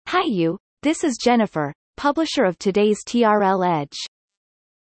Hi this is Jennifer, publisher of today's TRL Edge.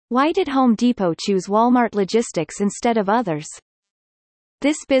 Why did Home Depot choose Walmart Logistics instead of others?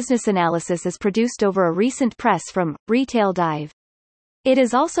 This business analysis is produced over a recent press from Retail Dive. It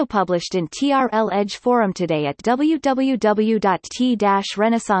is also published in TRL Edge forum today at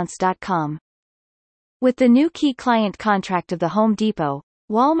www.t-renaissance.com. With the new key client contract of the Home Depot,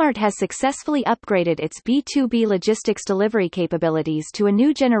 Walmart has successfully upgraded its B2B logistics delivery capabilities to a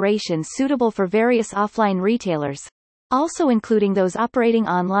new generation suitable for various offline retailers, also including those operating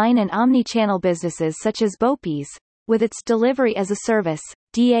online and omni-channel businesses such as BOPIS, with its Delivery as a Service,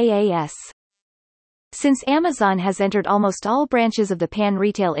 DaaS. Since Amazon has entered almost all branches of the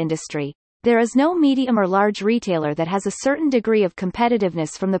pan-retail industry, there is no medium or large retailer that has a certain degree of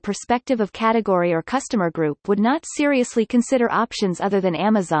competitiveness from the perspective of category or customer group would not seriously consider options other than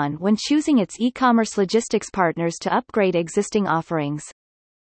Amazon when choosing its e-commerce logistics partners to upgrade existing offerings.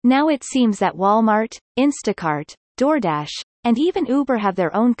 Now it seems that Walmart, Instacart, DoorDash, and even Uber have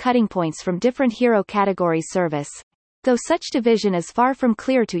their own cutting points from different hero categories service, though such division is far from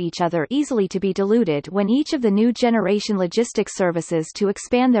clear to each other easily to be diluted when each of the new generation logistics services to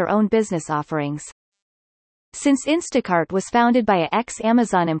expand their own business offerings. Since Instacart was founded by an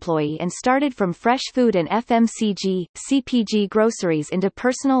ex-Amazon employee and started from fresh food and FMCG, CPG groceries into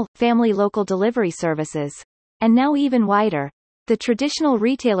personal, family local delivery services, and now even wider, the traditional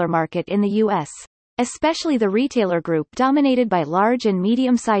retailer market in the U.S., especially the retailer group dominated by large and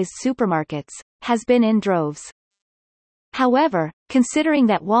medium-sized supermarkets, has been in droves. However, considering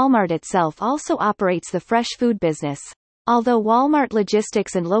that Walmart itself also operates the fresh food business, although Walmart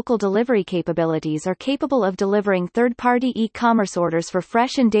logistics and local delivery capabilities are capable of delivering third-party e-commerce orders for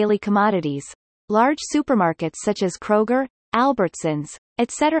fresh and daily commodities, large supermarkets such as Kroger, Albertsons,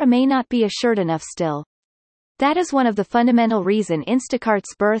 etc. may not be assured enough still. That is one of the fundamental reasons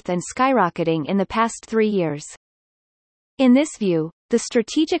Instacart's birth and skyrocketing in the past 3 years. In this view, the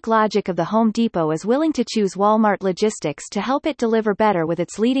strategic logic of the Home Depot is willing to choose Walmart Logistics to help it deliver better with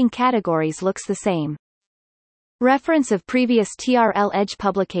its leading categories looks the same. Reference of previous TRL Edge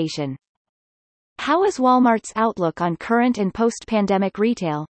publication. How is Walmart's outlook on current and post-pandemic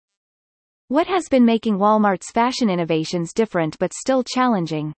retail? What has been making Walmart's fashion innovations different but still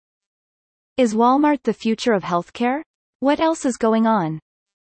challenging? Is Walmart the future of healthcare? What else is going on?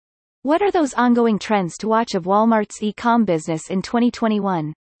 What are those ongoing trends to watch of Walmart's e-com business in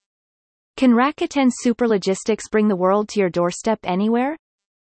 2021? Can Rakuten Super Logistics bring the world to your doorstep anywhere?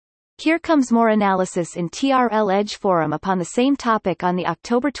 Here comes more analysis in TRL Edge forum upon the same topic on the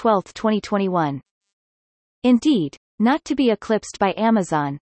October 12, 2021. Indeed, not to be eclipsed by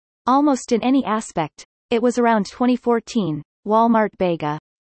Amazon. Almost in any aspect, it was around 2014, Walmart Bega.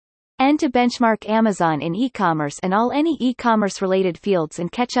 And to benchmark Amazon in e-commerce and all any e-commerce related fields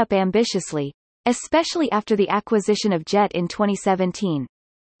and catch up ambitiously, especially after the acquisition of Jet in 2017.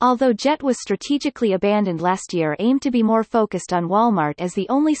 Although Jet was strategically abandoned last year aimed to be more focused on Walmart as the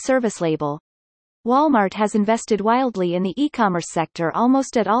only service label, Walmart has invested wildly in the e-commerce sector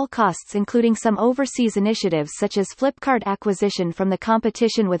almost at all costs, including some overseas initiatives such as Flipkart acquisition from the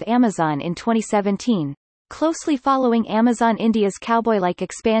competition with Amazon in 2017. Closely following Amazon India's cowboy-like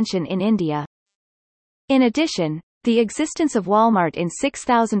expansion in India. In addition, the existence of Walmart in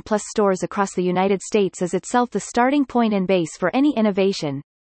 6,000-plus stores across the United States is itself the starting point and base for any innovation.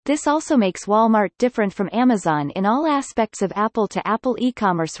 This also makes Walmart different from Amazon in all aspects of Apple-to-Apple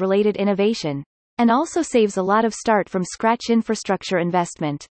e-commerce related innovation, and also saves a lot of start-from-scratch infrastructure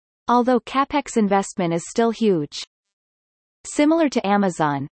investment, although CapEx investment is still huge. Similar to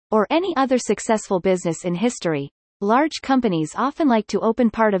Amazon, or any other successful business in history, large companies often like to open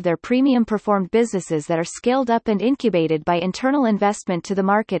part of their premium-performed businesses that are scaled up and incubated by internal investment to the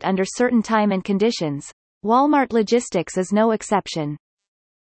market under certain time and conditions. Walmart Logistics is no exception.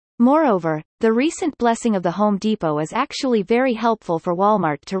 Moreover, the recent blessing of the Home Depot is actually very helpful for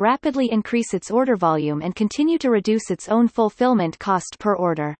Walmart to rapidly increase its order volume and continue to reduce its own fulfillment cost per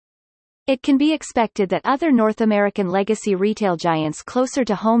order. It can be expected that other North American legacy retail giants closer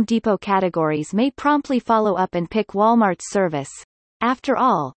to Home Depot categories may promptly follow up and pick Walmart's service. After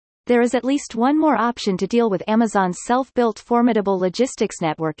all, there is at least one more option to deal with Amazon's self-built formidable logistics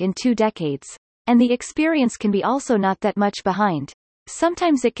network in 2 decades, and the experience can be also not that much behind.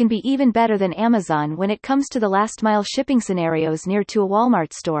 Sometimes it can be even better than Amazon when it comes to the last-mile shipping scenarios near to a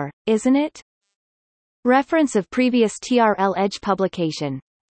Walmart store, isn't it? Reference of previous TRL Edge publication.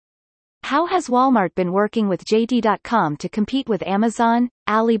 How has Walmart been working with JD.com to compete with Amazon,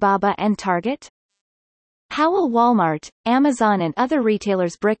 Alibaba and Target? How will Walmart, Amazon and other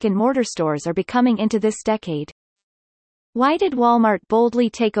retailers' brick-and-mortar stores are becoming into this decade? Why did Walmart boldly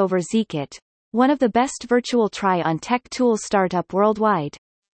take over Zkit, one of the best virtual try-on tech tools startup worldwide?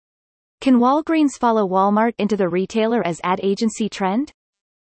 Can Walgreens follow Walmart into the retailer as ad agency trend?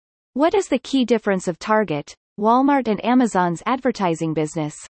 What is the key difference of Target, Walmart and Amazon's advertising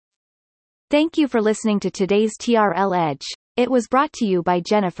business? Thank you for listening to today's TRL Edge. It was brought to you by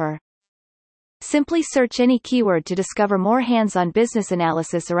Jennifer. Simply search any keyword to discover more hands-on business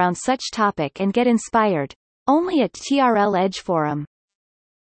analysis around such topic and get inspired. Only at TRL Edge Forum.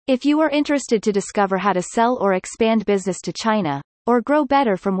 If you are interested to discover how to sell or expand business to China, or grow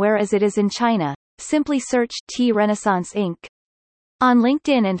better from whereas it is in China, simply search T Renaissance Inc. on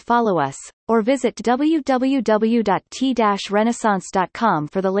LinkedIn and follow us, or visit www.t-renaissance.com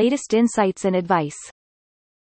for the latest insights and advice.